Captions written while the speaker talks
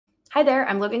Hi there,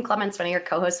 I'm Logan Clements, one of your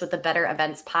co-hosts with the Better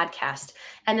Events podcast.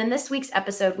 And in this week's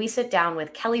episode, we sit down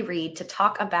with Kelly Reed to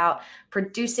talk about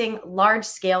producing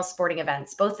large-scale sporting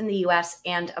events, both in the US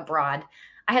and abroad.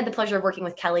 I had the pleasure of working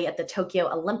with Kelly at the Tokyo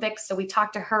Olympics, so we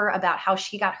talked to her about how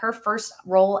she got her first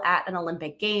role at an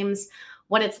Olympic Games,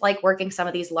 what it's like working some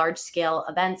of these large-scale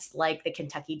events like the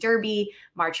Kentucky Derby,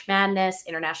 March Madness,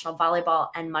 international volleyball,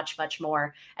 and much, much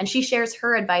more. And she shares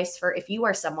her advice for if you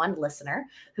are someone, listener,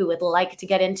 who would like to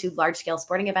get into large scale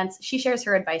sporting events. She shares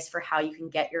her advice for how you can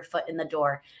get your foot in the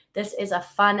door. This is a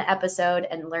fun episode,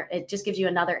 and it just gives you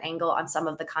another angle on some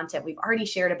of the content we've already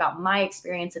shared about my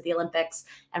experience at the Olympics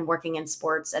and working in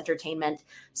sports entertainment.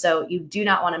 So you do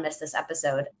not want to miss this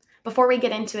episode. Before we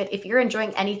get into it, if you're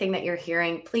enjoying anything that you're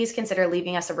hearing, please consider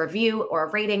leaving us a review or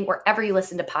a rating wherever you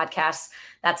listen to podcasts.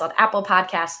 That's on Apple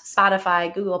Podcasts,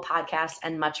 Spotify, Google Podcasts,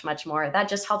 and much, much more. That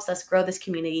just helps us grow this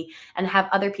community and have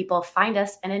other people find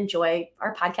us and enjoy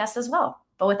our podcast as well.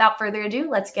 But without further ado,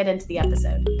 let's get into the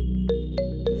episode.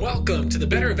 Welcome to the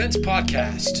Better Events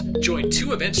Podcast. Join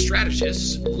two event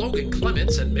strategists, Logan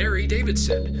Clements and Mary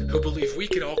Davidson, who believe we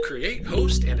can all create,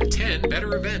 host, and attend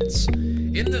better events.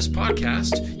 In this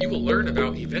podcast, you will learn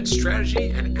about event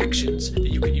strategy and actions that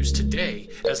you can use today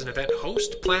as an event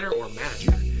host, planner, or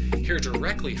manager. Hear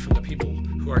directly from the people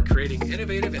who are creating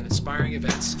innovative and inspiring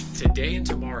events today and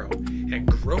tomorrow, and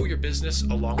grow your business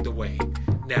along the way.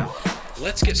 Now,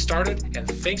 let's get started, and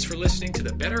thanks for listening to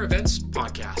the Better Events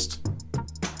Podcast.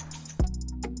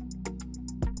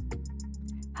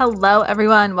 Hello,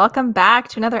 everyone. Welcome back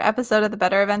to another episode of the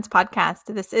Better Events Podcast.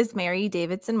 This is Mary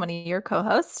Davidson, one of your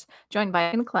co-hosts, joined by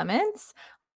Logan Clements,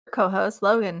 co-host.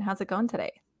 Logan, how's it going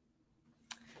today?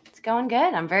 It's going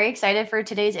good. I'm very excited for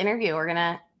today's interview. We're going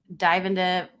to dive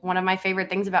into one of my favorite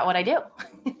things about what I do.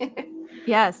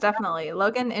 Yes, definitely.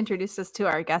 Logan introduced us to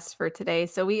our guest for today.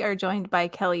 So we are joined by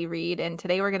Kelly Reed, and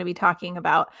today we're going to be talking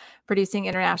about producing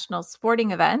international sporting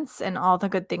events and all the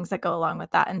good things that go along with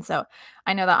that. And so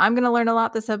I know that I'm going to learn a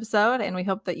lot this episode, and we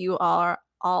hope that you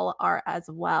all are as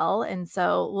well. And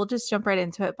so we'll just jump right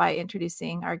into it by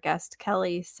introducing our guest,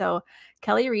 Kelly. So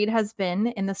Kelly Reed has been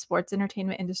in the sports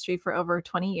entertainment industry for over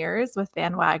 20 years, with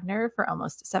Van Wagner for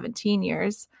almost 17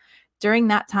 years. During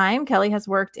that time, Kelly has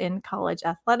worked in college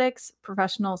athletics,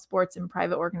 professional sports, and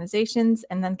private organizations.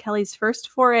 And then Kelly's first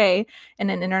foray in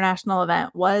an international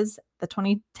event was the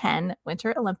 2010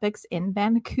 Winter Olympics in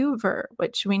Vancouver,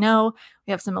 which we know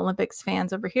we have some Olympics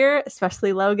fans over here,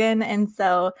 especially Logan. And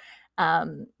so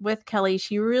with Kelly,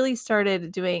 she really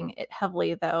started doing it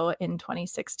heavily, though, in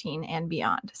 2016 and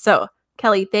beyond. So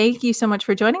Kelly, thank you so much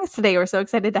for joining us today. We're so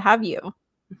excited to have you.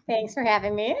 Thanks for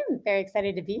having me. I'm very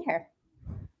excited to be here.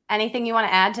 Anything you want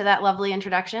to add to that lovely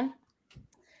introduction?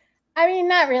 I mean,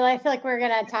 not really. I feel like we're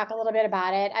going to talk a little bit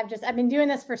about it. I've been doing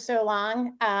this for so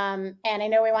long. And I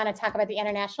know we want to talk about the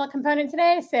international component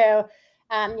today. So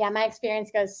my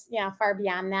experience goes, far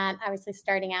beyond that, obviously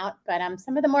starting out, but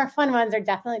some of the more fun ones are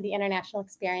definitely the international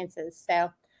experiences. So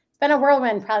it's been a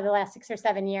whirlwind probably the last 6 or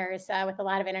 7 years with a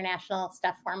lot of international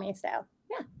stuff for me. So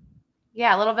yeah.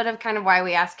 Yeah, a little bit of kind of why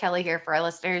we asked Kelly here for our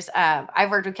listeners.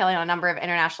 I've worked with Kelly on a number of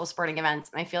international sporting events,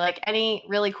 and I feel like any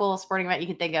really cool sporting event you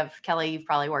can think of, Kelly, you've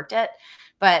probably worked at.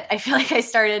 But I feel like I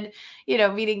started,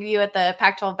 meeting you at the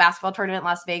Pac-12 basketball tournament in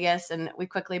Las Vegas, and we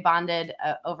quickly bonded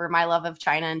over my love of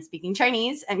China and speaking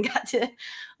Chinese, and got to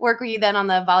work with you then on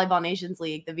the Volleyball Nations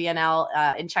League, the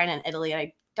VNL in China and Italy. And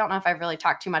I don't know if I've really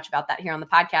talked too much about that here on the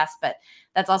podcast, but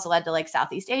that's also led to like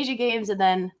Southeast Asia games and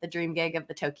then the dream gig of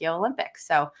the Tokyo Olympics.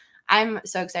 So I'm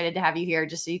so excited to have you here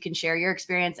just so you can share your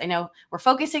experience. I know we're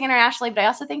focusing internationally, but I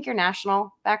also think your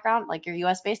national background, like your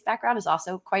US-based background, is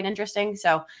also quite interesting.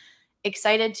 So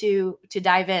excited to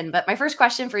dive in. But my first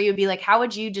question for you would be like, how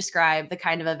would you describe the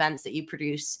kind of events that you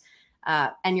produce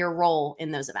and your role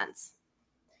in those events?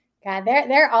 God,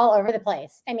 they're all over the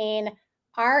place. I mean,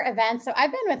 our events. So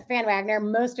I've been with Van Wagner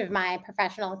most of my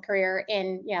professional career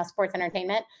in sports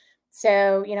entertainment.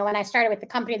 So when I started with the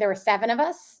company, there were 7 of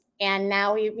us. And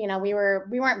now we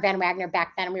weren't Van Wagner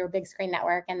back then. We were Big Screen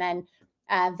Network. And then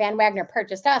Van Wagner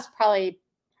purchased us probably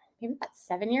maybe about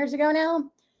 7 years ago now.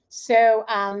 So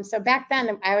back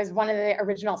then I was one of the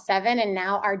original 7, and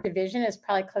now our division is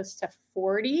probably close to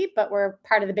 40, but we're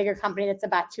part of the bigger company that's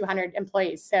about 200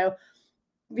 employees. So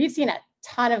we've seen a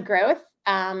ton of growth.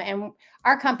 And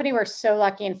our company, we're so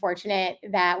lucky and fortunate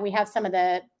that we have some of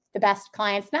the best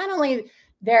clients, not only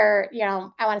they're,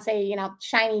 I want to say,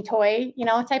 shiny toy,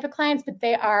 type of clients, but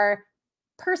they are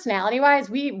personality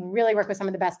wise. We really work with some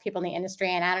of the best people in the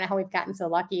industry. And I don't know how we've gotten so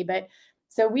lucky, but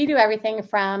so we do everything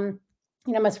from,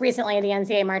 most recently the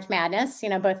NCAA March Madness,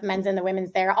 both men's and the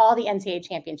women's there, all the NCAA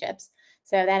championships.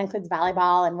 So that includes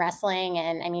volleyball and wrestling,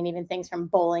 and I mean, even things from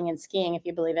bowling and skiing, if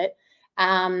you believe it.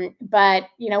 But,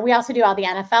 we also do all the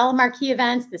NFL marquee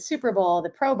events, the Super Bowl, the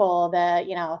Pro Bowl, the,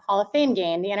 Hall of Fame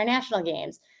game, the international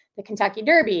games, the Kentucky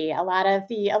Derby, a lot of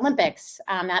the Olympics,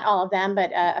 not all of them,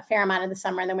 but a fair amount of the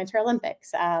summer and the winter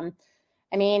Olympics.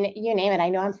 I mean, you name it. I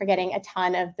know I'm forgetting a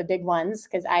ton of the big ones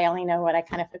because I only know what I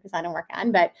kind of focus on and work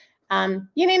on, but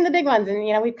you name the big ones,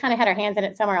 and we've kind of had our hands in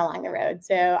it somewhere along the road.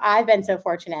 So I've been so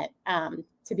fortunate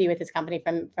to be with this company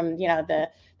from the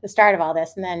start of all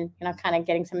this, and then kind of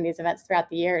getting some of these events throughout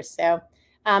the years. So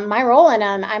my role in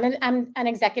I'm an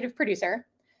executive producer.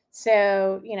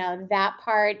 So that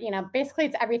part, basically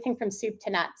it's everything from soup to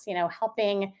nuts.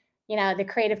 Helping the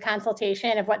creative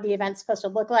consultation of what the event's supposed to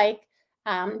look like.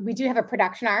 We do have a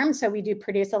production arm, so we do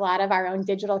produce a lot of our own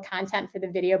digital content for the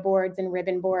video boards and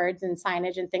ribbon boards and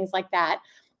signage and things like that.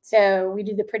 So we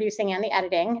do the producing and the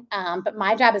editing, but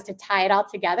my job is to tie it all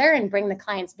together and bring the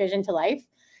client's vision to life,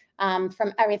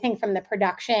 from everything from the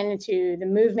production to the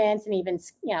movements and even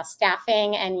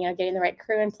staffing and getting the right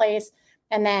crew in place.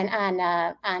 And then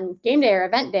on game day or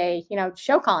event day,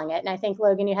 show calling it. And I think,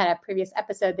 Logan, you had a previous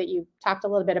episode that you talked a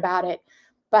little bit about it,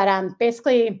 but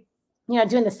basically,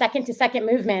 doing the second to second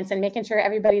movements and making sure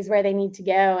everybody's where they need to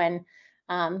go. And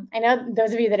I know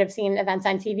those of you that have seen events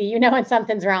on TV, when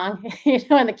something's wrong,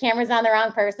 when the camera's on the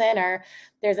wrong person or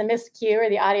there's a missed cue or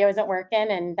the audio isn't working,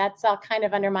 and that's all kind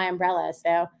of under my umbrella.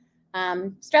 So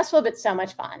stressful, but so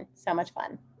much fun.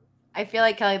 I feel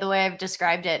like, Kelly, the way I've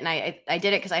described it, and I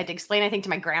did it because I had to explain, I think, to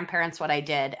my grandparents what I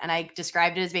did. And I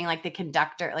described it as being like the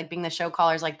conductor, like being the show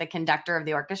callers, like the conductor of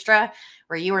the orchestra,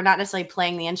 where you were not necessarily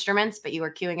playing the instruments, but you were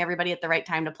cueing everybody at the right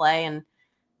time to play. And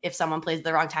if someone plays at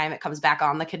the wrong time, it comes back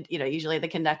on usually the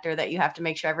conductor, that you have to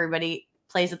make sure everybody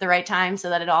plays at the right time so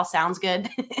that it all sounds good.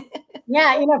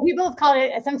 Yeah. People have called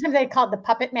it, sometimes they call it the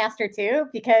puppet master too,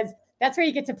 because that's where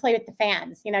you get to play with the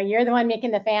fans. You're the one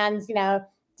making the fans,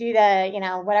 do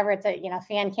the, whatever it's a,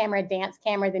 fan camera, dance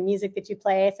camera, the music that you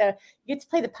play. So you get to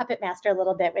play the puppet master a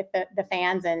little bit with the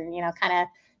fans and, kind of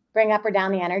bring up or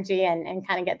down the energy and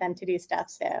kind of get them to do stuff.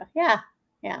 So yeah.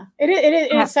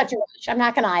 It is such a rush. I'm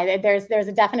not going to lie. There's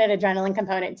a definite adrenaline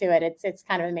component to it. It's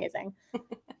kind of amazing.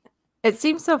 It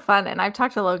seems so fun. And I've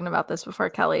talked to Logan about this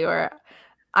before, Kelly, where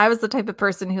I was the type of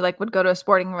person who would go to a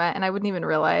sporting event and I wouldn't even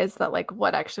realize that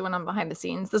what actually went on behind the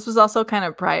scenes. This was also kind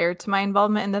of prior to my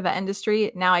involvement in the event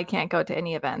industry. Now I can't go to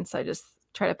any events. I just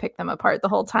try to pick them apart the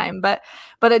whole time. But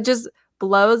it just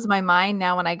blows my mind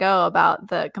now when I go about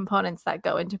the components that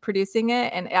go into producing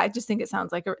it. And I just think it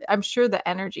sounds like, I'm sure the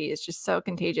energy is just so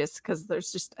contagious because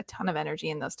there's just a ton of energy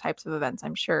in those types of events,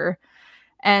 I'm sure.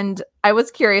 And I was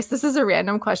curious, this is a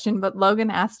random question, but Logan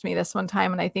asked me this one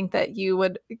time, and I think that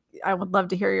I would love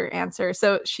to hear your answer.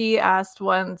 So she asked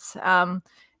once,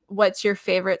 what's your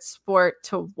favorite sport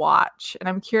to watch? And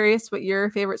I'm curious what your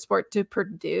favorite sport to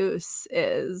produce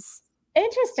is.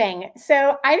 Interesting.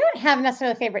 So I don't have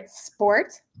necessarily a favorite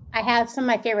sport. I have some of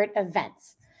my favorite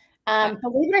events.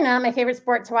 Believe it or not, my favorite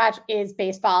sport to watch is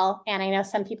baseball. And I know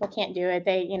some people can't do it.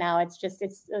 They,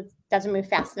 it doesn't move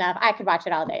fast enough. I could watch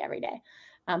it all day, every day.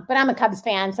 But I'm a Cubs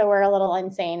fan, so we're a little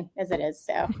insane as it is.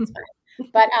 So it's fine.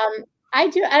 But I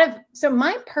do so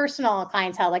my personal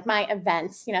clientele, like my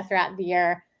events, throughout the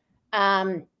year,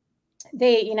 they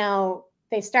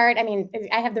start,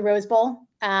 I have the Rose Bowl,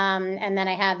 and then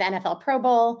I have the NFL Pro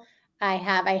Bowl. I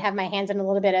have my hands in a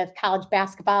little bit of college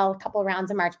basketball, a couple of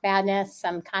rounds of March Madness,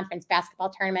 some conference basketball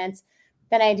tournaments.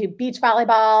 Then I do beach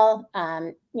volleyball,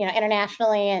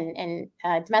 internationally and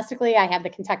domestically. I have the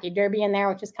Kentucky Derby in there,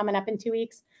 which is coming up in 2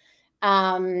 weeks.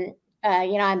 I'm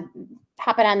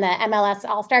hopping on the MLS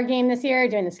All-Star Game this year,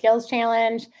 doing the Skills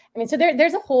Challenge. So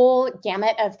there's a whole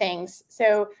gamut of things.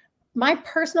 So my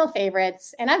personal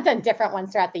favorites, and I've done different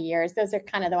ones throughout the years. Those are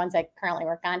kind of the ones I currently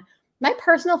work on. My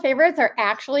personal favorites are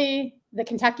actually the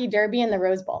Kentucky Derby and the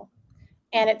Rose Bowl.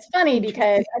 And it's funny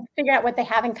because I figured out what they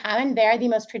have in common. They're the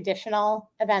most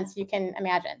traditional events you can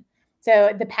imagine.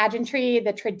 So the pageantry,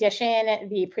 the tradition,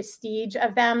 the prestige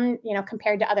of them,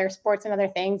 compared to other sports and other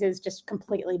things is just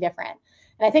completely different.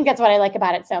 And I think that's what I like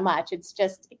about it so much. It's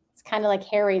kind of like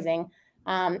hair raising.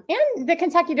 And the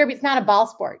Kentucky Derby, it's not a ball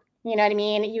sport. You know what I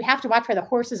mean? You have to watch where the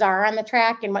horses are on the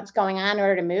track and what's going on in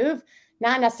order to move,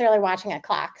 not necessarily watching a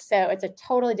clock. So it's a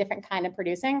totally different kind of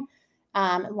producing.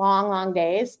 Long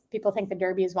days. People think the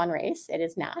Derby is one race. It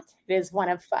is not. It is one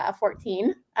of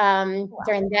 14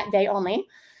 during that day only.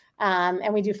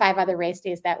 And we do 5 other race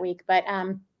days that week. But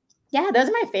those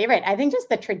are my favorite. I think just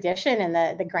the tradition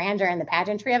and the grandeur and the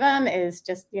pageantry of them is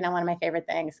just, one of my favorite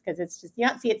things, because it's just, you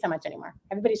don't see it so much anymore.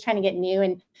 Everybody's trying to get new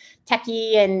and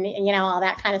techie and, all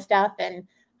that kind of stuff. And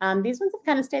These ones have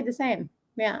kind of stayed the same.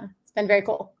 Yeah, it's been very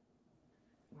cool.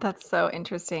 That's so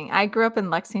interesting. I grew up in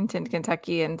Lexington,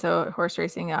 Kentucky, and so horse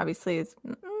racing obviously is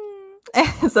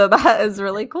so that is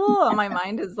really cool. My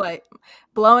mind is like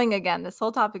blowing again. This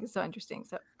whole topic is so interesting.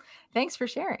 So thanks for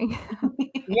sharing.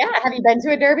 Yeah. Have you been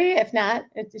to a Derby? If not,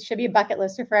 it should be a bucket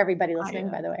lister for everybody listening,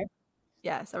 by the way.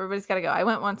 Yes, everybody's got to go. I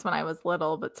went once when I was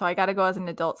little, but so I got to go as an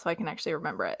adult so I can actually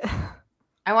remember it.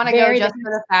 I want to go just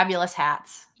for the fabulous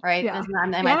hats, right? Yeah.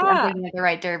 I'm thinking of the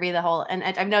right Derby, the whole, and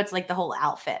I know it's like the whole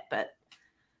outfit, but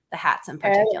the hats in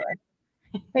particular.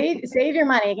 Save your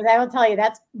money, because I will tell you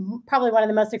that's probably one of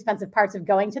the most expensive parts of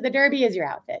going to the Derby is your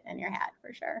outfit and your hat,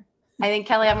 for sure. I think,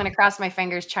 Kelly, I'm going to cross my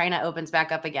fingers China opens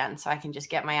back up again so I can just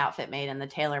get my outfit made in the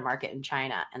tailor market in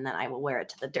China, and then I will wear it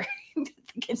to the Derby.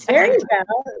 There you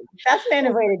go. That's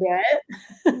the way to do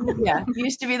it. Yeah,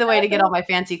 used to be the way to get all my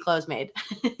fancy clothes made.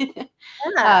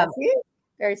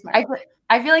 Very smart.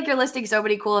 I feel like you're listing so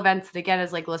many cool events that, again,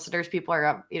 as like listeners, people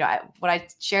are, when I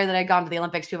share that I'd gone to the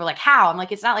Olympics, people are like, how? I'm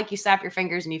like, it's not like you snap your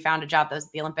fingers and you found a job that was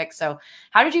at the Olympics. So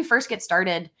how did you first get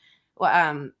started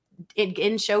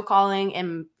in show calling,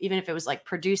 and even if it was like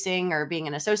producing or being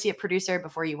an associate producer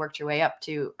before you worked your way up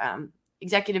to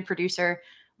executive producer?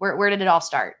 Where did it all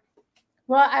start?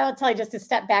 Well, I will tell you, just to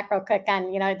step back real quick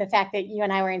on, the fact that you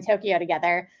and I were in Tokyo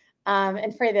together.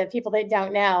 And for the people that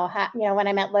don't know, when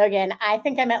I met Logan, I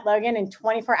think I met Logan, and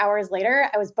 24 hours later,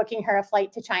 I was booking her a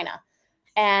flight to China.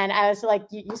 And I was like,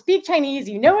 you speak Chinese,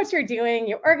 you know what you're doing,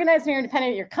 you're organized and you're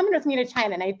independent, you're coming with me to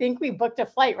China. And I think we booked a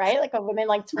flight, right? Like within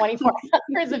 24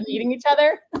 hours of meeting each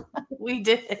other. We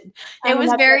did. It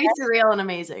was very surreal and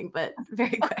amazing, but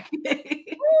very quick.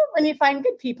 When you find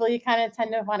good people, you kind of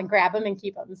tend to want to grab them and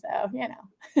keep them. So,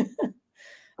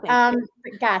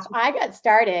 gosh, I got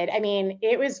started. I mean,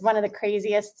 it was one of the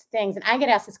craziest things. And I get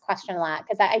asked this question a lot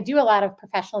because I do a lot of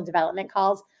professional development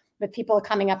calls with people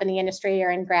coming up in the industry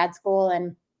or in grad school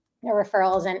and their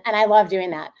referrals. And I love doing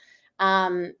that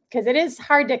because it is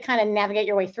hard to kind of navigate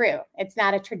your way through. It's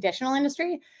not a traditional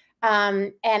industry.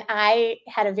 And I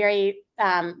had a very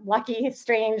lucky,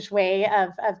 strange way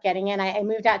of getting in. I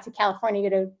moved out to California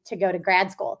to go to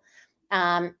grad school.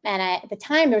 And at the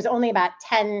time, there was only about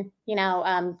 10,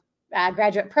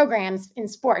 graduate programs in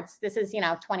sports. This is,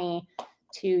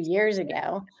 22 years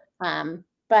ago.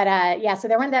 So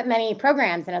there weren't that many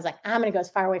programs. And I was like, I'm going to go as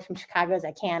far away from Chicago as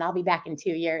I can. I'll be back in 2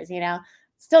 years,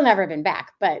 still never been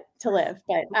back, but to live.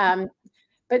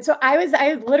 But so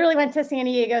I literally went to San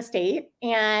Diego State,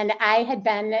 and I had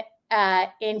been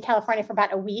in California for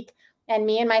about a week. And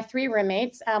me and my 3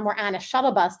 roommates were on a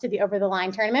shuttle bus to the Over the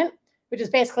Line tournament, which is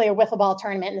basically a wiffle ball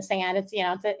tournament in the sand. It's,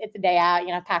 it's a day out,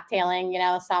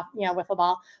 cocktailing, soft, wiffle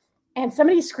ball. And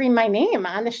somebody screamed my name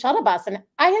on the shuttle bus. And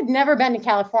I had never been to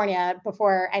California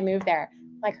before I moved there.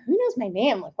 Like, who knows my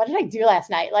name? Like, what did I do last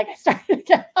night? Like, I started to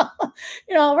get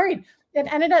all worried.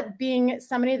 It ended up being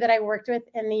somebody that I worked with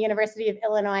in the University of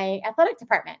Illinois athletic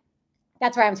department.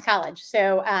 That's where I went to college.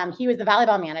 So he was the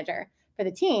volleyball manager for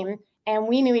the team. And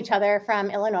we knew each other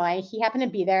from Illinois. He happened to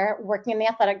be there working in the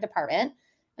athletic department.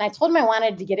 And I told him I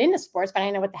wanted to get into sports, but I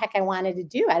didn't know what the heck I wanted to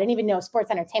do. I didn't even know sports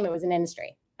entertainment was an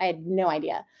industry. I had no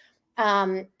idea.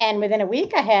 And within a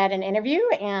week, I had an interview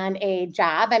and a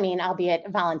job, albeit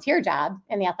a volunteer job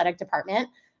in the athletic department.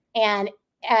 And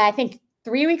I think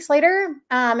 3 weeks later,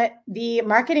 the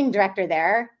marketing director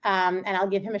there, and I'll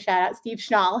give him a shout out, Steve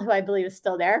Schnall, who I believe is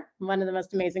still there, one of the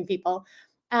most amazing people,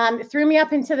 threw me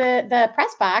up into the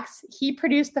press box. He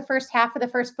produced the first half of the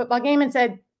first football game and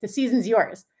said, the season's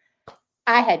yours.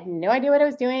 I had no idea what I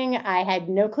was doing. I had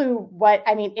no clue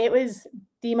it was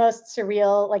the most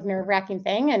surreal, nerve-wracking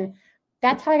thing. And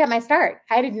that's how I got my start.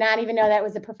 I did not even know that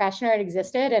was a profession or it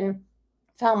existed, and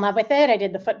fell in love with it. I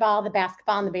did the football, the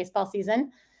basketball, and the baseball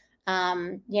season.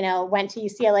 Went to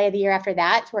UCLA the year after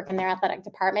that to work in their athletic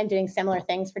department, doing similar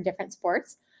things for different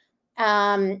sports.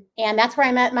 And that's where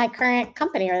I met my current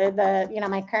company, or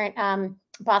my current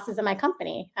bosses of my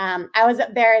company. I was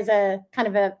up there as a kind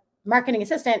of a marketing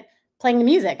assistant, playing the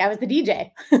music. I was the DJ.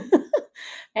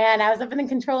 And I was up in the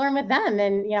control room with them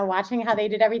and, watching how they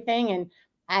did everything. And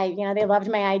they loved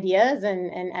my ideas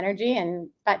and energy. And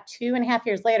about 2.5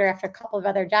 years later, after a couple of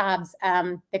other jobs,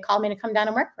 they called me to come down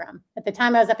and work for them. At the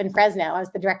time I was up in Fresno. I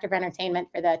was the director of entertainment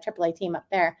for the AAA team up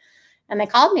there. And they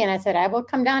called me and I said, I will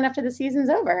come down after the season's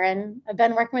over. And I've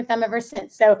been working with them ever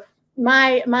since. So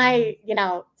my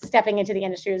stepping into the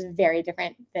industry was very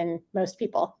different than most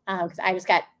people, because I just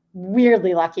got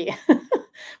weirdly lucky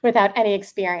without any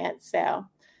experience. So,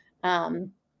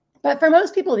 but for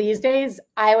most people these days,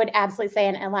 I would absolutely say,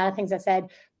 and a lot of things I said,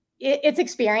 it's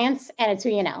experience and it's who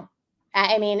you know.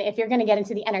 I mean, if you're going to get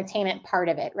into the entertainment part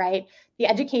of it, right? The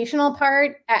educational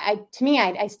part, to me,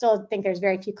 I still think there's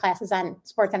very few classes on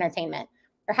sports entertainment,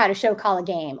 or how to call a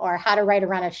game, or how to write or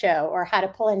run a show, or how to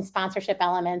pull in sponsorship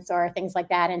elements or things like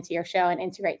that into your show and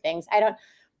integrate things. I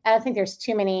don't think there's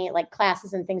too many like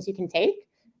classes and things you can take.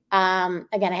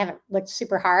 Again, I haven't looked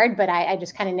super hard, but I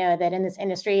just kind of know that in this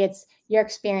industry, it's your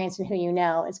experience and who you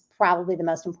know is probably the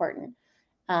most important.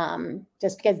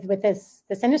 Just because with this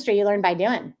industry, you learn by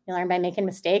doing. You learn by making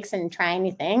mistakes and trying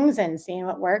new things and seeing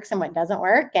what works and what doesn't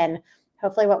work. And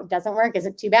hopefully what doesn't work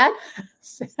isn't too bad.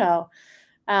 So,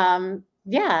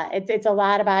 yeah, it's a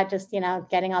lot about just,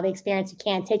 getting all the experience you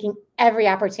can, taking every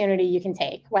opportunity you can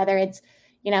take, whether it's,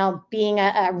 being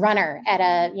a runner at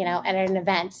at an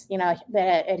event,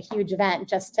 at a huge event,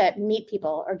 just to meet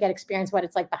people or get experience what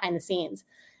it's like behind the scenes.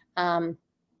 And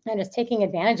just taking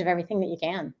advantage of everything that you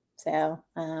can. So,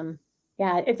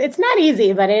 yeah, it's not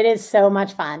easy, but it is so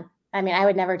much fun. I mean, I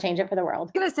would never change it for the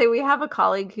world. I'm going to say we have a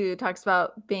colleague who talks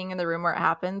about being in the room where it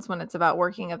happens when it's about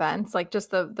working events, like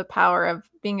just the power of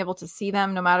being able to see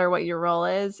them no matter what your role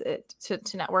is,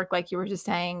 to network, like you were just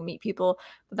saying, meet people,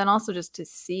 but then also just to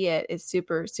see it is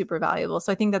super, super valuable.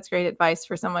 So I think that's great advice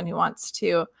for someone who wants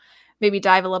to maybe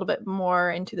dive a little bit more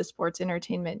into the sports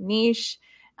entertainment niche.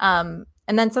 And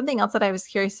then something else that I was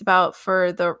curious about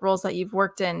for the roles that you've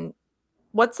worked in,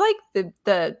 what's like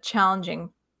the challenging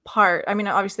part? I mean,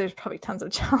 obviously there's probably tons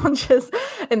of challenges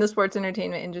in the sports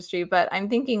entertainment industry, but I'm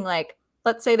thinking like,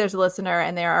 let's say there's a listener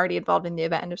and they're already involved in the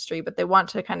event industry, but they want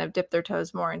to kind of dip their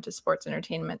toes more into sports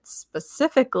entertainment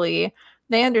specifically.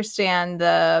 They understand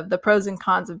the pros and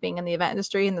cons of being in the event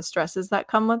industry and the stresses that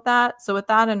come with that. So with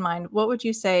that in mind, what would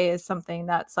you say is something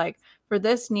that's like, for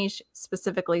this niche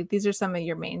specifically, these are some of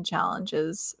your main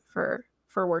challenges for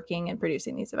working and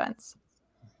producing these events?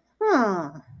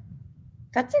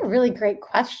 That's a really great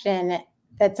question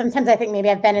that sometimes I think maybe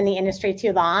I've been in the industry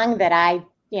too long that I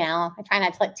try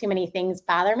not to let too many things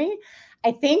bother me.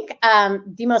 I think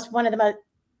one of the most,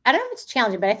 I don't know if it's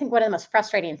challenging, but I think one of the most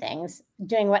frustrating things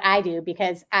doing what I do,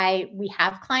 because we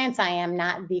have clients, I am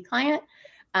not the client,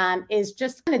 is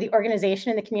just kind of the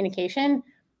organization and the communication.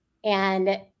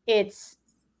 And it's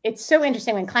so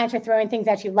interesting when clients are throwing things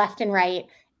at you left and right,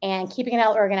 and keeping it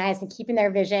all organized and keeping their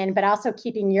vision, but also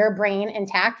keeping your brain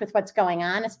intact with what's going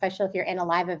on, especially if you're in a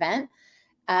live event.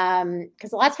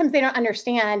 Because a lot of times they don't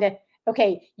understand,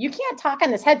 okay, you can't talk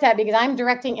on this headset because I'm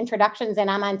directing introductions and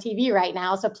I'm on TV right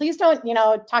now. So please don't,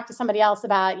 talk to somebody else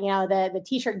about, the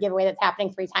t-shirt giveaway that's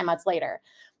happening 3 timeouts later.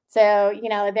 So,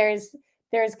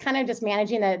 there's kind of just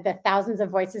managing the thousands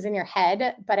of voices in your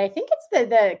head. But I think it's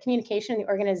the communication, the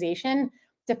organization,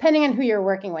 depending on who you're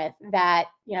working with, that,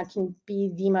 can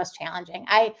be the most challenging.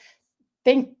 I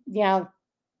think, to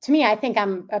me, I think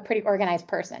I'm a pretty organized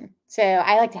person. So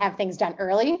I like to have things done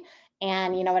early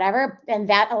and, whatever. And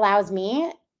that allows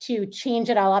me to change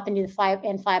it all up and fly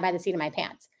by the seat of my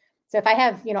pants. So if I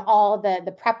have, all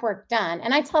the prep work done,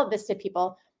 and I tell this to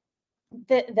people,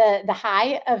 the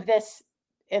high of this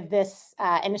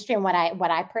industry and what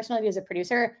I personally do as a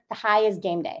producer, the high is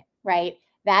game day, right?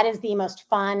 That is the most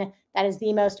fun. That is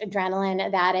the most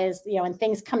adrenaline. That is, when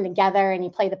things come together and you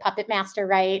play the puppet master,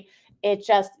 right? It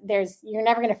just, you're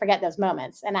never going to forget those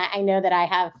moments. And I know that I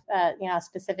have, a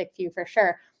specific few for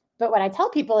sure. But what I tell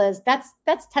people is that's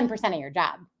 10% of your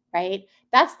job, right?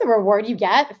 That's the reward you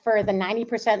get for the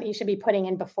 90% that you should be putting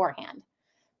in beforehand.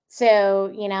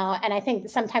 So, and I think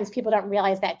sometimes people don't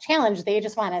realize that challenge. They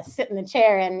just want to sit in the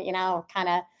chair and, kind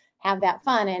of have that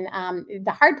fun. And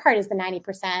the hard part is the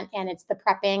 90%, and it's the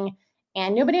prepping.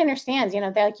 And nobody understands,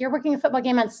 they're like, you're working a football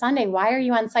game on Sunday. Why are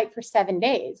you on site for 7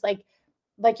 days? Like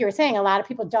you were saying, a lot of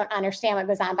people don't understand what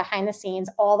goes on behind the scenes,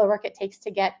 all the work it takes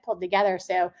to get pulled together.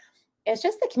 So it's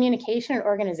just the communication and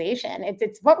organization.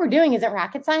 It's what we're doing isn't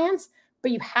rocket science,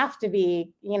 but you have to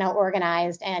be,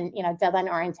 organized and, deadline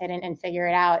oriented and figure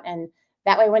it out. And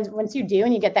that way, once you do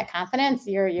and you get that confidence,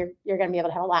 you're going to be able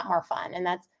to have a lot more fun. And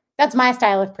that's my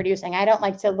style of producing. I don't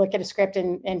like to look at a script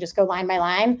and just go line by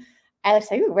line. I like to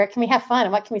say, ooh, where can we have fun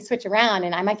and what can we switch around?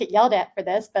 And I might get yelled at for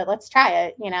this, but let's try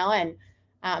it, and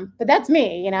but that's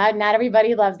me, not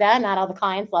everybody loves that. Not all the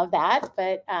clients love that,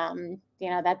 but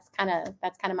that's kind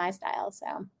of my style. So,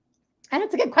 and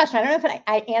it's a good question. I don't know if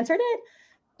I answered it,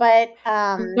 but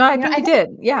no, I think you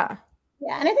did. Yeah.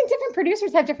 Yeah. And I think different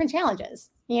producers have different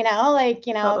challenges, Totally.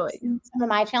 Some of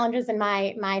my challenges and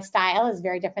my style is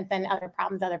very different than other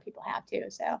problems other people have too.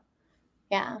 So,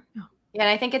 yeah. Yeah, and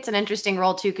I think it's an interesting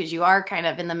role too, because you are kind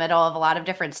of in the middle of a lot of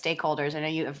different stakeholders. I know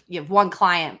you have one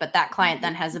client, but that client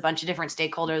then has a bunch of different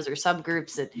stakeholders or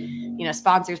subgroups that,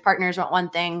 sponsors, partners want one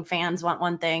thing, fans want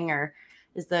one thing, or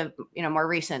is the, more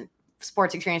recent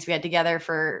sports experience we had together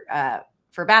for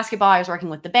basketball. I was working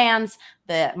with the bands,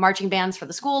 the marching bands for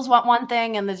the schools want one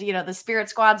thing, and the spirit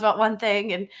squads want one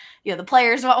thing, and the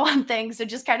players want one thing. So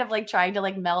just kind of like trying to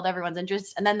like meld everyone's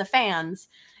interests, and then the fans,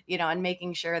 and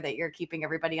making sure that you're keeping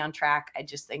everybody on track. I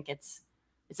just think it's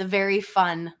a very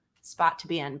fun spot to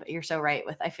be in. But you're so right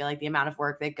with, I feel like, the amount of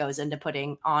work that goes into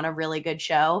putting on a really good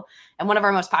show. And one of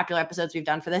our most popular episodes we've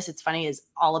done for this, it's funny, is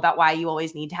all about why you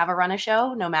always need to have a run a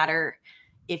show, no matter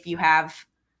if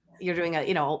you're doing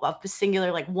a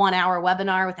singular like 1 hour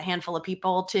webinar with a handful of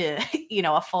people to,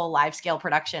 a full live scale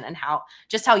production, and how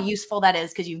useful that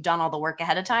is, because you've done all the work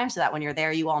ahead of time, so that when you're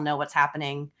there, you all know what's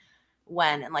happening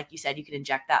when, and like you said, you can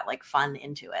inject that like fun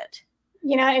into it.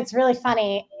 It's really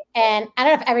funny. And I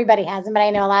don't know if everybody has them, but I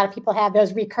know a lot of people have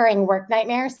those recurring work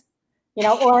nightmares,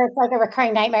 or it's like a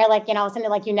recurring nightmare, like, something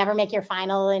like you never make your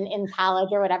final in college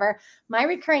or whatever. My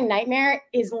recurring nightmare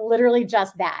is literally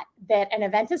just that an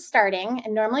event is starting,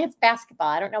 and normally it's basketball.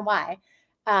 I don't know why.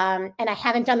 And I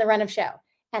haven't done the run of show,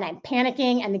 and I'm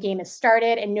panicking, and the game has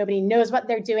started and nobody knows what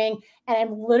they're doing. And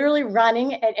I'm literally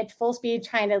running at full speed,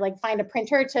 trying to like find a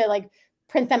printer to like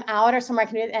print them out or somewhere I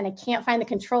can do it. And I can't find the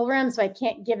control room, so I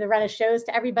can't give the run of shows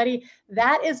to everybody.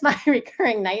 That is my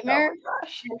recurring nightmare. Oh my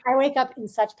gosh. I wake up in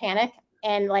such panic,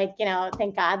 and like,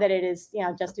 thank God that it is,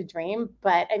 just a dream.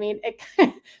 But I mean,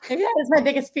 maybe that is my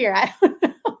biggest fear. I don't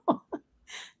know.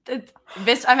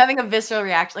 I'm having a visceral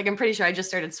reaction. Like, I'm pretty sure I just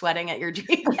started sweating at your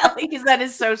dream, Kelly, because that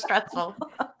is so stressful.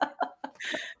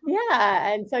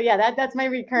 Yeah. And so, that's my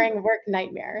recurring work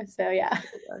nightmare. So yeah.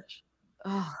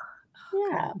 Oh,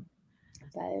 yeah.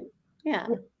 But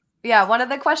yeah. One of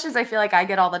the questions I feel like I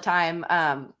get all the time,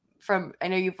 from, I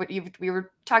know we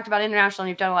were talked about international, and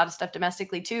you've done a lot of stuff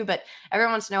domestically too, but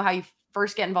everyone wants to know how you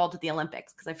first get involved with the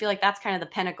Olympics, because I feel like that's kind of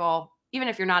the pinnacle, even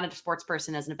if you're not a sports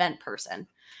person, as an event person.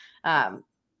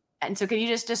 And so could you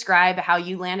just describe how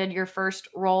you landed your first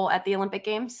role at the Olympic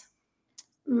Games?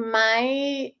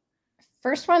 My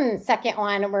first one and second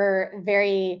one were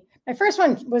my first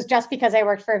one was just because I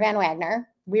worked for Van Wagner.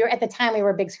 At the time we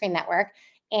were Big Screen Network,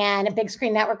 and Big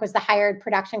Screen Network was the hired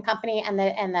production company and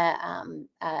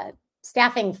the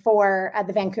staffing for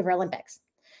the Vancouver Olympics.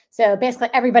 So basically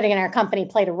everybody in our company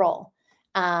played a role.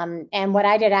 And what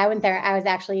I did, I went there, I was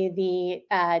actually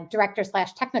the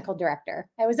director/technical director.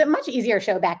 It was a much easier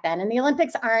show back then. And the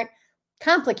Olympics aren't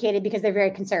complicated because they're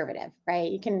very conservative, right?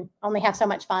 You can only have so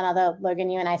much fun, although Logan,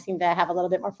 you and I seem to have a little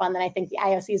bit more fun than I think the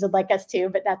IOCs would like us to,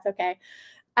 but that's okay.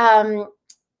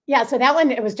 So that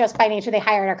one, it was just by nature, they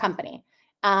hired our company.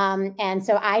 And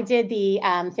so I did the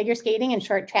figure skating and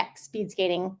short track speed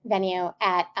skating venue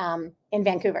in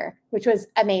Vancouver, which was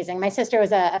amazing. My sister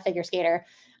was a figure skater.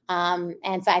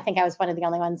 And so I think I was one of the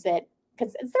only ones that,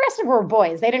 because the rest of them were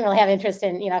boys, they didn't really have interest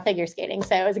in, figure skating.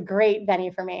 So it was a great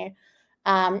venue for me.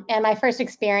 And my first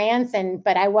experience,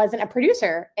 but I wasn't a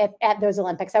producer at those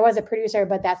Olympics. I was a producer,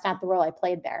 but that's not the role I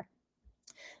played there.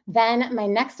 Then my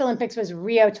next Olympics was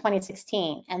Rio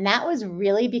 2016. And that was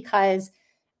really because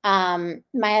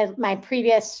my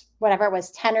previous, whatever it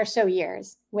was, 10 or so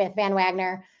years with Van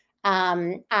Wagner,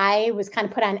 I was kind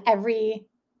of put on every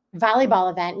volleyball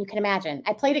event you can imagine.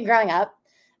 I played it growing up,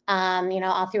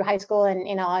 all through high school,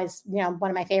 and, always,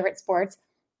 one of my favorite sports.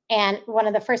 And one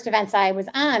of the first events I was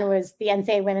on was the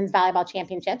NCAA Women's Volleyball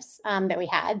Championships that we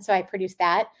had. So I produced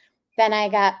that. Then I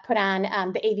got put on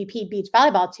the AVP Beach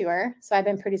Volleyball Tour. So I've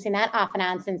been producing that off and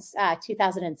on since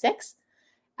 2006.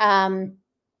 And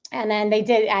then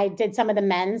I did some of the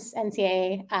men's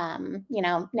NCAA,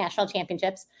 national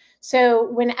championships. So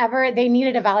whenever they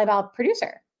needed a volleyball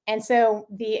producer. And so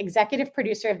the executive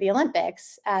producer of the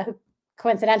Olympics, who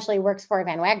coincidentally works for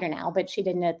Van Wagner now, but she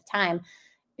didn't at the time,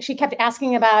 she kept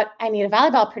asking about, I need a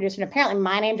volleyball producer. And apparently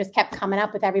my name just kept coming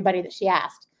up with everybody that she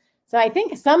asked. So I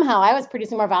think somehow I was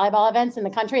producing more volleyball events in the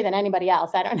country than anybody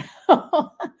else. I don't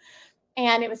know.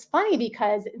 And it was funny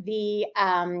because the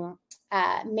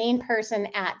main person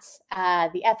at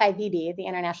the FIVB, the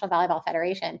International Volleyball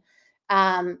Federation,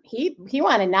 he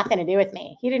wanted nothing to do with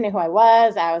me. He didn't know who I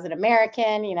was. I was an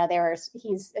American.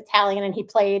 He's Italian, and he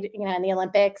played, in the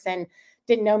Olympics, and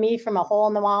didn't know me from a hole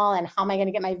in the wall. And how am I going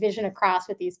to get my vision across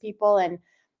with these people? And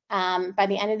by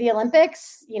the end of the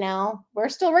Olympics, we're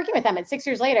still working with them. It's 6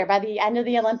 years later. By the end of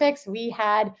the Olympics, we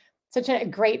had such a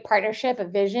great partnership, a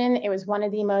vision. It was one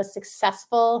of the most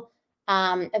successful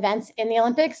events in the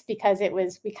Olympics because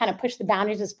we kind of pushed the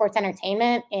boundaries of sports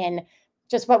entertainment in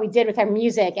just what we did with our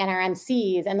music and our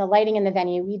MCs and the lighting in the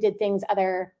venue. We did things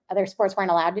other sports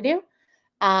weren't allowed to do.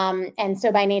 And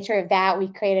so by nature of that, we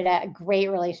created a great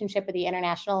relationship with the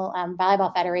International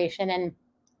Volleyball Federation. And,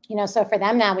 so for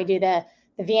them now we do the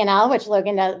VNL, which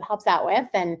Logan helps out with.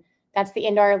 And that's the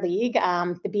indoor league.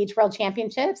 The Beach World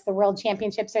Championships, the World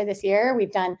Championships are this year.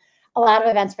 We've done a lot of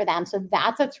events for them. So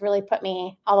that's what's really put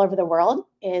me all over the world,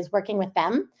 is working with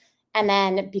them. And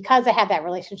then because I have that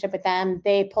relationship with them,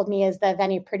 they pulled me as the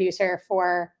venue producer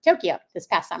for Tokyo this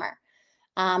past summer.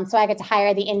 So I get to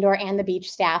hire the indoor and the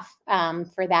beach staff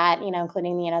for that,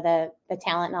 including, the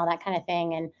talent and all that kind of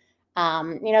thing. And,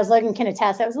 as Logan can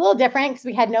attest, it was a little different because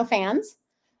we had no fans.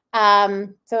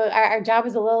 So our job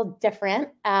was a little different,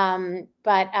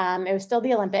 but it was still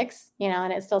the Olympics,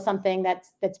 and it's still something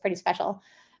that's pretty special.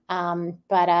 I'm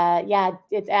glad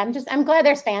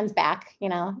there's fans back,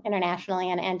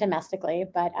 internationally and domestically.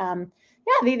 But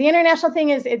the international thing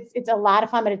is it's a lot of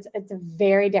fun, but it's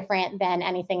very different than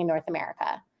anything in North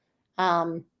America.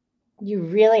 You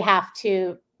really have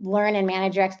to learn and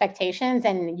manage your expectations,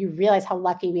 and you realize how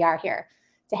lucky we are here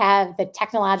to have the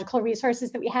technological resources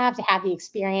that we have, to have the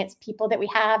experienced people that we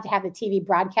have, to have the TV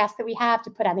broadcast that we have to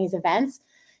put on these events.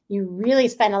 You really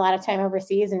spend a lot of time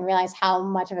overseas and realize how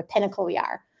much of a pinnacle we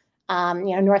are.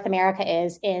 North America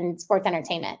is in sports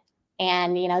entertainment,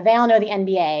 and, they all know the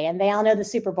NBA and they all know the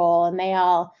Super Bowl, and they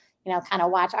all, kind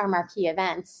of watch our marquee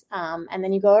events. And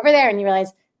then you go over there and you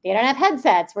realize they don't have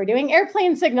headsets. We're doing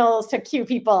airplane signals to cue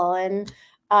people, and,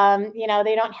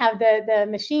 they don't have the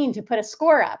machine to put a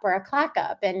score up or a clock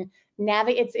up and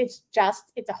navigate. It's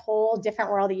a whole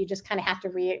different world that you just kind of have to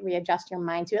readjust your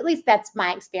mind to. At least that's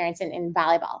my experience in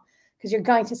volleyball, because you're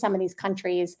going to some of these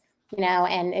countries,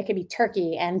 and it could be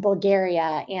Turkey and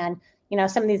Bulgaria and,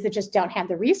 some of these that just don't have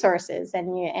the resources and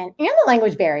the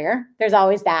language barrier. There's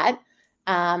always that.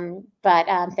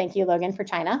 But thank you, Logan, for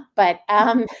China. But,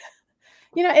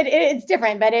 it's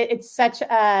different, but it's such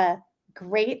a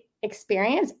great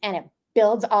experience, and it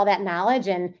builds all that knowledge,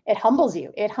 and it humbles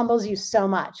you. It humbles you so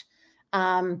much.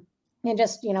 And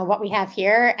just, what we have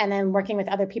here, and then working with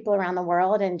other people around the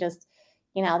world, and just,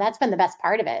 that's been the best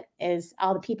part of it, is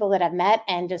all the people that I've met,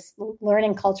 and just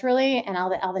learning culturally, and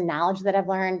all the knowledge that I've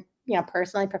learned,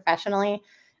 personally, professionally,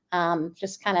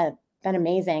 just kind of been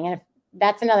amazing. And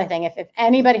that's another thing. If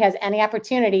anybody has any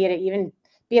opportunity to even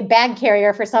be a bag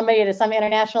carrier for somebody to some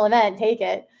international event, take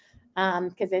it.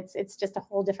 Because it's just a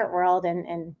whole different world,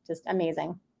 and just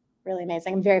amazing, really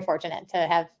amazing. I'm very fortunate to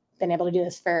have been able to do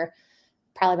this for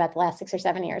probably about the last 6 or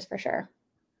 7 years for sure.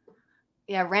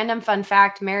 Yeah. Random fun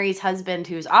fact, Mary's husband,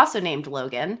 who's also named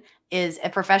Logan, is a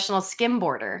professional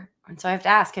skimboarder. And so I have to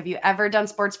ask, have you ever done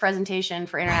sports presentation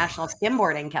for international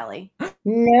skimboarding, Kelly?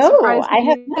 No, I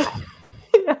have not.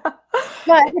 Yeah.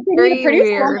 But if you need a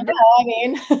producer, I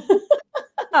mean.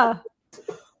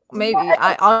 Maybe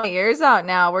all my ears out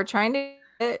now. We're trying to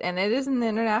get it, and it is an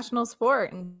international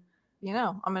sport. And,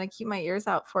 I'm going to keep my ears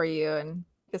out for you and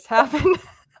this happen.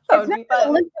 It's not an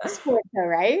Olympic sport though,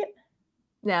 right?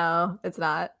 No, it's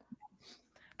not.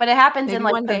 But it happens maybe in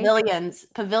like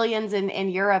pavilions in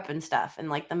Europe and stuff. In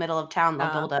like the middle of town,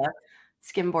 they'll build a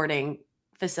skimboarding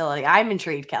facility. I'm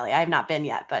intrigued, Kelly. I have not been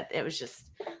yet, but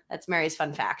that's Mary's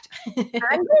fun fact. I'm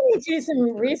going to do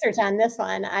some research on this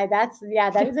one. That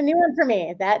is a new one for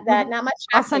me. That not much.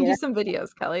 I'll send you some videos,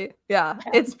 Kelly. Yeah,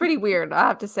 it's pretty weird, I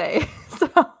have to say. So,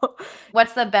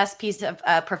 what's the best piece of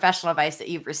professional advice that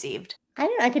you've received? I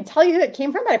don't know. I could tell you who it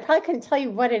came from, but I probably couldn't tell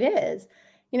you what it is.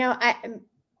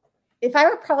 If I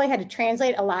were probably had to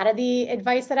translate a lot of the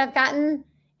advice that I've gotten,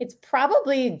 it's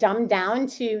probably dumbed down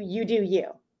to you do you,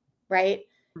 right?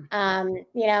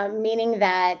 Meaning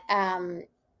that,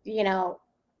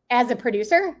 as a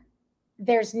producer,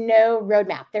 there's no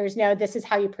roadmap. There's no, this is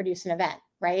how you produce an event,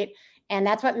 right? And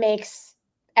that's what makes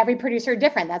every producer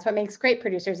different. That's what makes great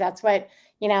producers. That's what,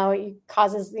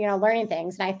 causes, learning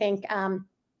things. And I think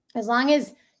as long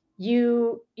as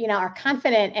you are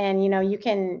confident and, you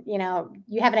can,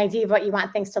 you have an idea of what you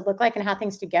want things to look like and how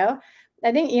things to go.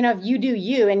 I think, if you do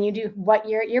you and you do what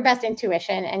your best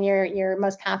intuition and you're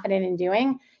most confident in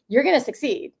doing, you're going to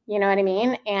succeed. You know what I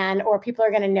mean? Or people are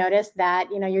going to notice that,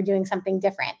 you're doing something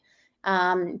different.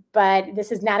 But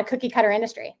this is not a cookie cutter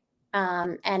industry.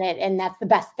 And that's the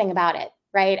best thing about it,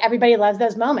 right? Everybody loves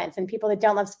those moments, and people that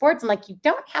don't love sports, I'm like, you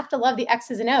don't have to love the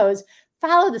X's and O's.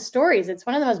 Follow the stories. It's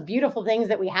one of the most beautiful things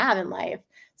that we have in life.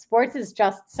 Sports is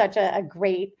just such a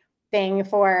great thing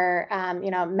for,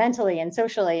 mentally and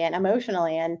socially and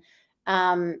emotionally. And,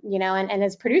 and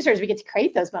as producers, we get to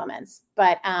create those moments,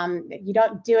 but you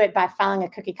don't do it by following a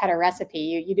cookie cutter recipe.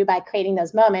 You do by creating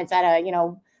those moments at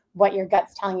what your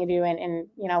gut's telling you to do and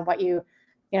what your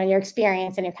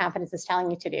experience and your confidence is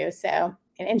telling you to do. So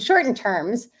in shortened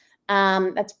terms,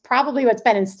 that's probably what's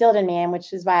been instilled in me, and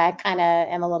which is why I kind of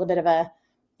am a little bit of a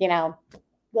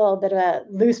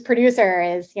loose producer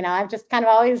is, I've just kind of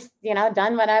always,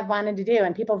 done what I've wanted to do,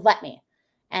 and people have let me.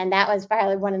 And that was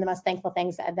probably one of the most thankful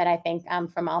things that I think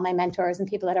from all my mentors and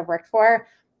people that I've worked for.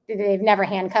 They've never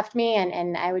handcuffed me.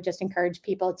 And I would just encourage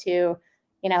people to,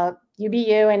 you be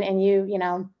you and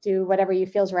you do whatever you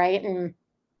feels right. And,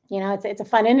 it's a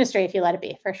fun industry if you let it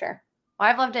be, for sure. Well,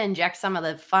 I've loved to inject some of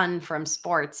the fun from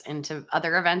sports into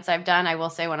other events I've done. I will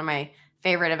say one of my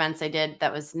favorite events I did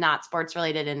that was not sports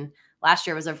related, and last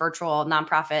year was a virtual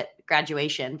nonprofit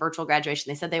virtual graduation.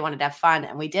 They said they wanted to have fun,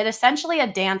 and we did essentially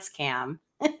a dance cam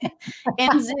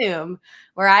in Zoom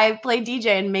where I played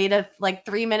DJ and made a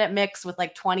 3-minute mix with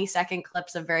 20-second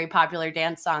clips of very popular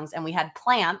dance songs. And we had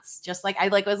plants, just like I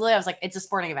was like, it's a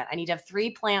sporting event. I need to have 3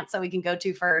 plants that we can go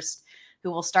to first, who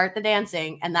will start the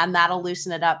dancing, and then that'll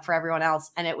loosen it up for everyone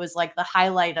else. And it was the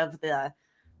highlight of the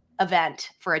event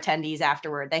for attendees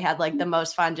afterward. They had the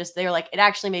most fun. They were it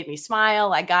actually made me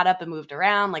smile. I got up and moved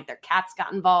around, their cats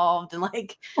got involved, and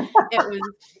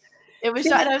it was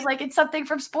so, and I was it's something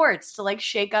from sports to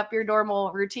shake up your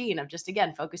normal routine of just,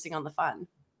 again, focusing on the fun.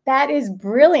 That is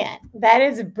brilliant.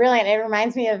 It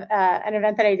reminds me of an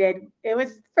event that I did. It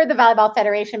was for the Volleyball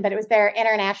Federation, but it was their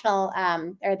international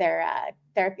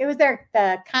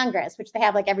the Congress, which they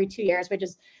have every 2 years, which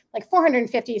is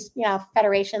 450,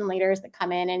 federation leaders that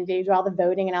come in and do all the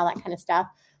voting and all that kind of stuff.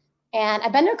 And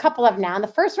I've been to a couple of them now. And the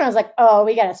first one I was oh,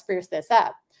 we got to spruce this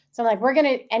up. So I'm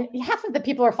and half of the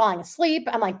people are falling asleep.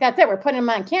 I'm that's it. We're putting them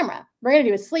on camera. We're going to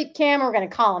do a sleep cam. We're going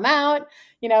to call them out.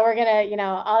 We're going to,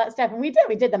 all that stuff. And we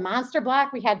did the monster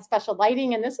block. We had special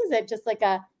lighting, and this is just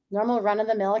a normal run of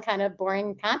the mill kind of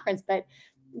boring conference. But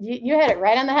you hit it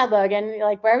right on the head, Logan.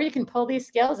 Wherever you can pull these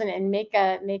skills and make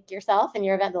yourself and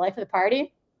your event the life of the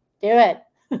party, do it.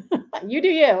 You do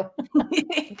you.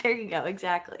 There you go.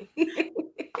 Exactly.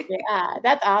 Yeah,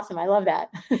 that's awesome. I love that.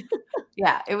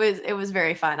 Yeah, it was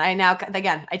very fun.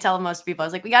 I tell most people, I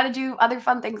was we got to do other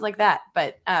fun things like that.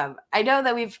 But I know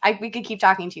that we could keep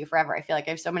talking to you forever. I feel I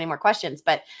have so many more questions.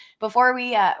 But before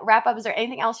we wrap up, is there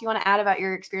anything else you want to add about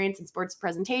your experience in sports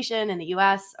presentation in the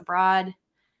U.S., abroad?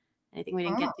 Anything we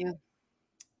didn't get to?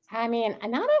 I mean,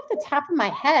 not off the top of my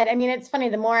head. I mean, it's funny.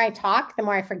 The more I talk, the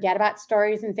more I forget about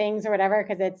stories and things or whatever,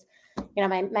 because it's,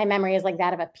 my memory is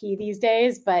that of a pea these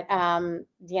days. But, and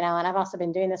I've also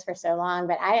been doing this for so long.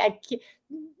 But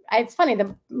it's funny.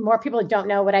 The more people don't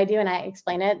know what I do and I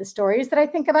explain it, the stories that I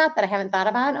think about that I haven't thought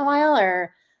about in a while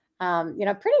are,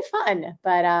 pretty fun.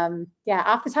 But yeah,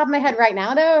 off the top of my head right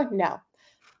now, though, no.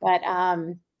 But,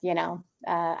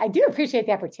 I do appreciate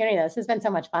the opportunity, though. This has been so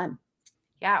much fun.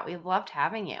 Yeah, we loved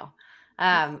having you.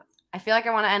 I feel I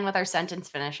want to end with our sentence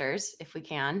finishers, if we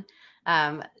can.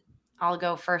 I'll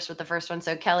go first with the first one.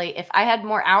 So, Kelly, if I had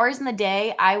more hours in the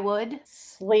day, I would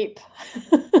sleep.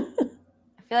 I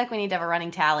feel we need to have a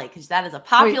running tally because that is a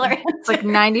popular answer. It's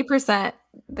 90%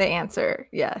 the answer.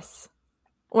 Yes.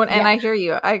 And I hear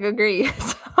you. I agree.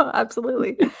 So,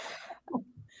 absolutely.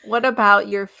 What about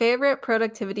your favorite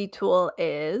productivity tool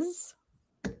is?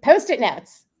 Post-it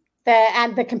notes.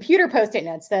 The computer Post-it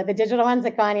notes, the digital ones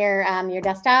that go on your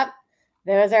desktop.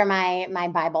 Those are my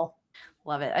Bible.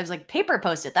 Love it. I was paper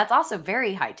Post-it. That's also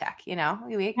very high tech, It's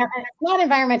not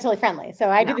environmentally friendly.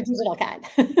 So I do the digital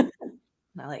kind.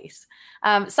 Nice.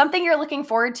 Something you're looking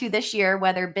forward to this year,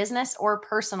 whether business or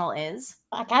personal, is?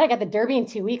 I got the Derby in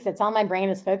 2 weeks. That's all my brain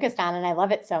is focused on, and I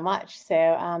love it so much.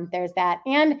 So there's that.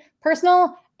 And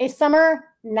personal, a summer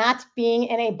not being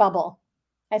in a bubble.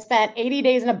 I spent 80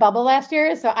 days in a bubble last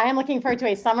year, so I am looking forward to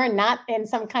a summer not in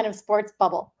some kind of sports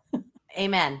bubble.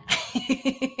 Amen.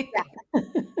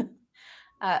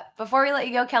 Before we let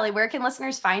you go, Kelly, where can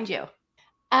listeners find you?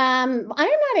 I'm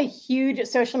not a huge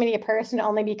social media person,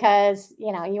 only because,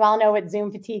 you all know what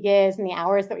Zoom fatigue is and the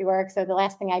hours that we work. So the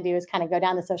last thing I do is kind of go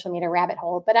down the social media rabbit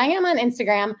hole. But I am on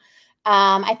Instagram.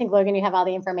 I think, Logan, you have all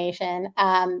the information.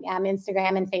 I'm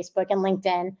Instagram and Facebook and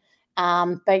LinkedIn.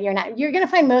 But you're going to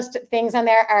find most things on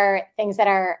there are things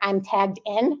that I'm tagged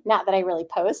in, not that I really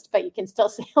post, but you can still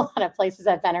see a lot of places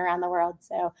I've been around the world.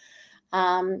 So,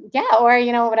 yeah, or,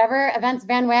 whatever events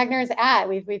Van Wagner's at,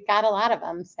 we've got a lot of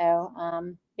them.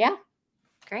 So, yeah.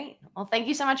 Great. Well, thank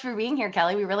you so much for being here,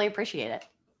 Kelly. We really appreciate it.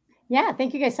 Yeah.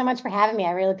 Thank you guys so much for having me.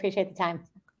 I really appreciate the time.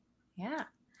 Yeah.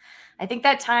 I think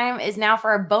that time is now for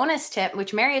our bonus tip,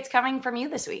 which, Mary, it's coming from you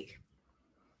this week.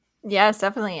 Yes,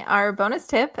 definitely. Our bonus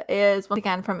tip is, once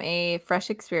again, from a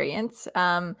fresh experience.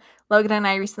 Logan and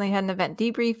I recently had an event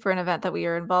debrief for an event that we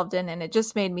were involved in, and it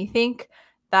just made me think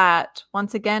that,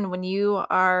 once again, when you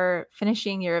are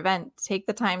finishing your event, take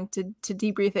the time to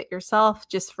debrief it yourself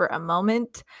just for a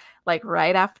moment,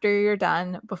 right after you're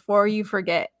done, before you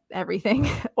forget everything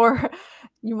or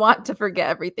you want to forget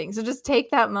everything. So just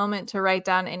take that moment to write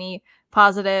down any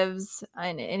positives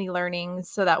and any learnings,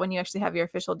 so that when you actually have your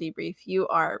official debrief, you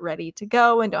are ready to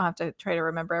go and don't have to try to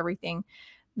remember everything.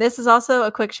 This is also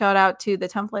a quick shout out to the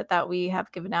template that we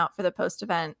have given out for the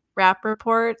post-event wrap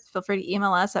report. Feel free to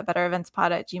email us at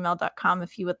bettereventspod@gmail.com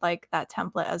if you would like that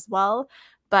template as well.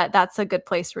 But that's a good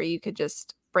place where you could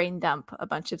just brain dump a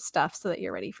bunch of stuff so that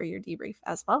you're ready for your debrief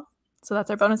as well. So that's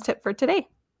our bonus tip for today.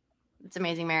 It's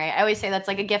amazing, Mary. I always say that's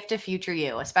like a gift to future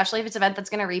you, especially if it's an event that's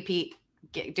going to repeat.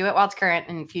 Do it while it's current,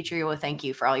 and future you will thank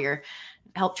you for all your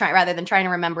help rather than trying to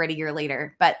remember it a year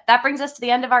later. But that brings us to the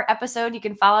end of our episode. You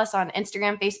can follow us on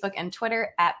Instagram, Facebook, and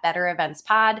Twitter at Better Events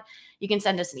Pod. You can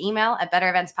send us an email at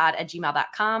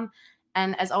bettereventspod@gmail.com.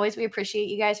 And as always, we appreciate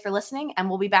you guys for listening, and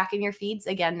we'll be back in your feeds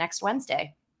again next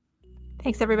Wednesday.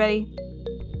 Thanks, everybody.